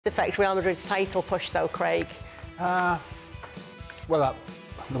Affect Real Madrid's title push, though, Craig? Well,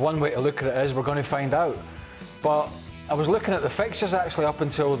 the one way to look at it is we're going to find out. But I was looking at the fixtures actually up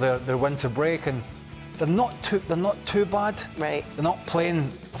until their winter break, and they're not too bad. Right. They're not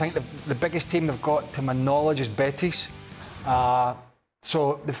playing. I think the biggest team they've got, to my knowledge, is Betis.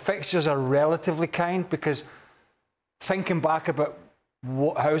 So the fixtures are relatively kind, because thinking back about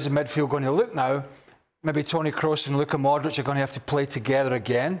how's the midfield going to look now, maybe Toni Kroos and Luka Modric are going to have to play together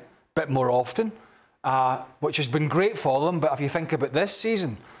again a bit more often, which has been great for them. But if you think about this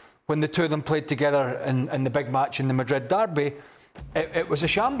season, when the two of them played together in the big match in the Madrid derby, it was a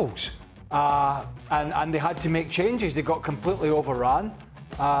shambles. And they had to make changes. They got completely overrun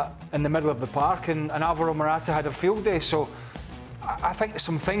in the middle of the park, and Alvaro Morata had a field day. So I think there's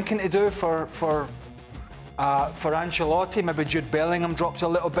some thinking to do for Ancelotti. Maybe Jude Bellingham drops a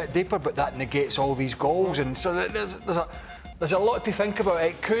little bit deeper, but that negates all these goals, and so there's a lot to think about.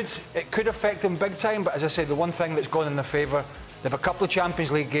 It could affect them big time, but as I say, the one thing that's gone in their favour, they've a couple of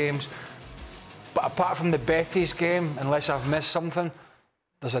Champions League games, but apart from the Betis game, unless I've missed something,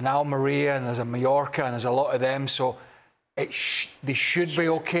 there's an Almeria and there's a Mallorca and there's a lot of them, so they should be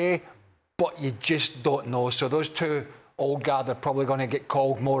okay, but you just don't know. So those two old guard are probably going to get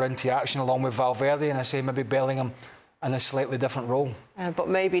called more into action along with Valverde, and I say maybe Bellingham in a slightly different role. But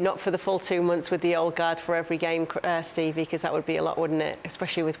maybe not for the full 2 months with the old guard for every game, Stevie, because that would be a lot, wouldn't it?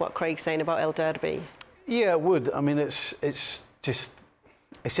 Especially with what Craig's saying about El Derby. Yeah, it would. I mean, it's just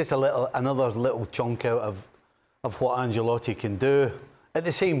another little chunk out of what Ancelotti can do. At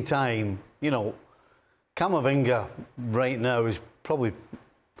the same time, you know, Camavinga right now is probably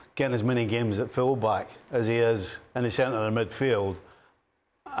getting as many games at fullback as he is in the centre of midfield,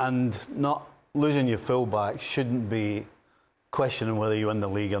 and not losing your fullback shouldn't be questioning whether you win the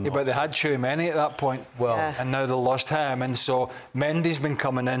league or not. Yeah, but they had Tchouaméni at that point, and now they lost him, and so Mendy's been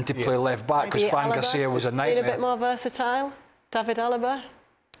coming in to play left back because Fran Garcia was a nightmare. Being a bit more versatile, David Alaba.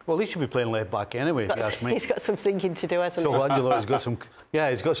 Well, he should be playing left back anyway, if you ask me. He's got some thinking to do, hasn't he? So Ancelotti's got some,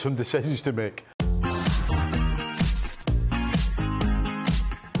 he's got some decisions to make.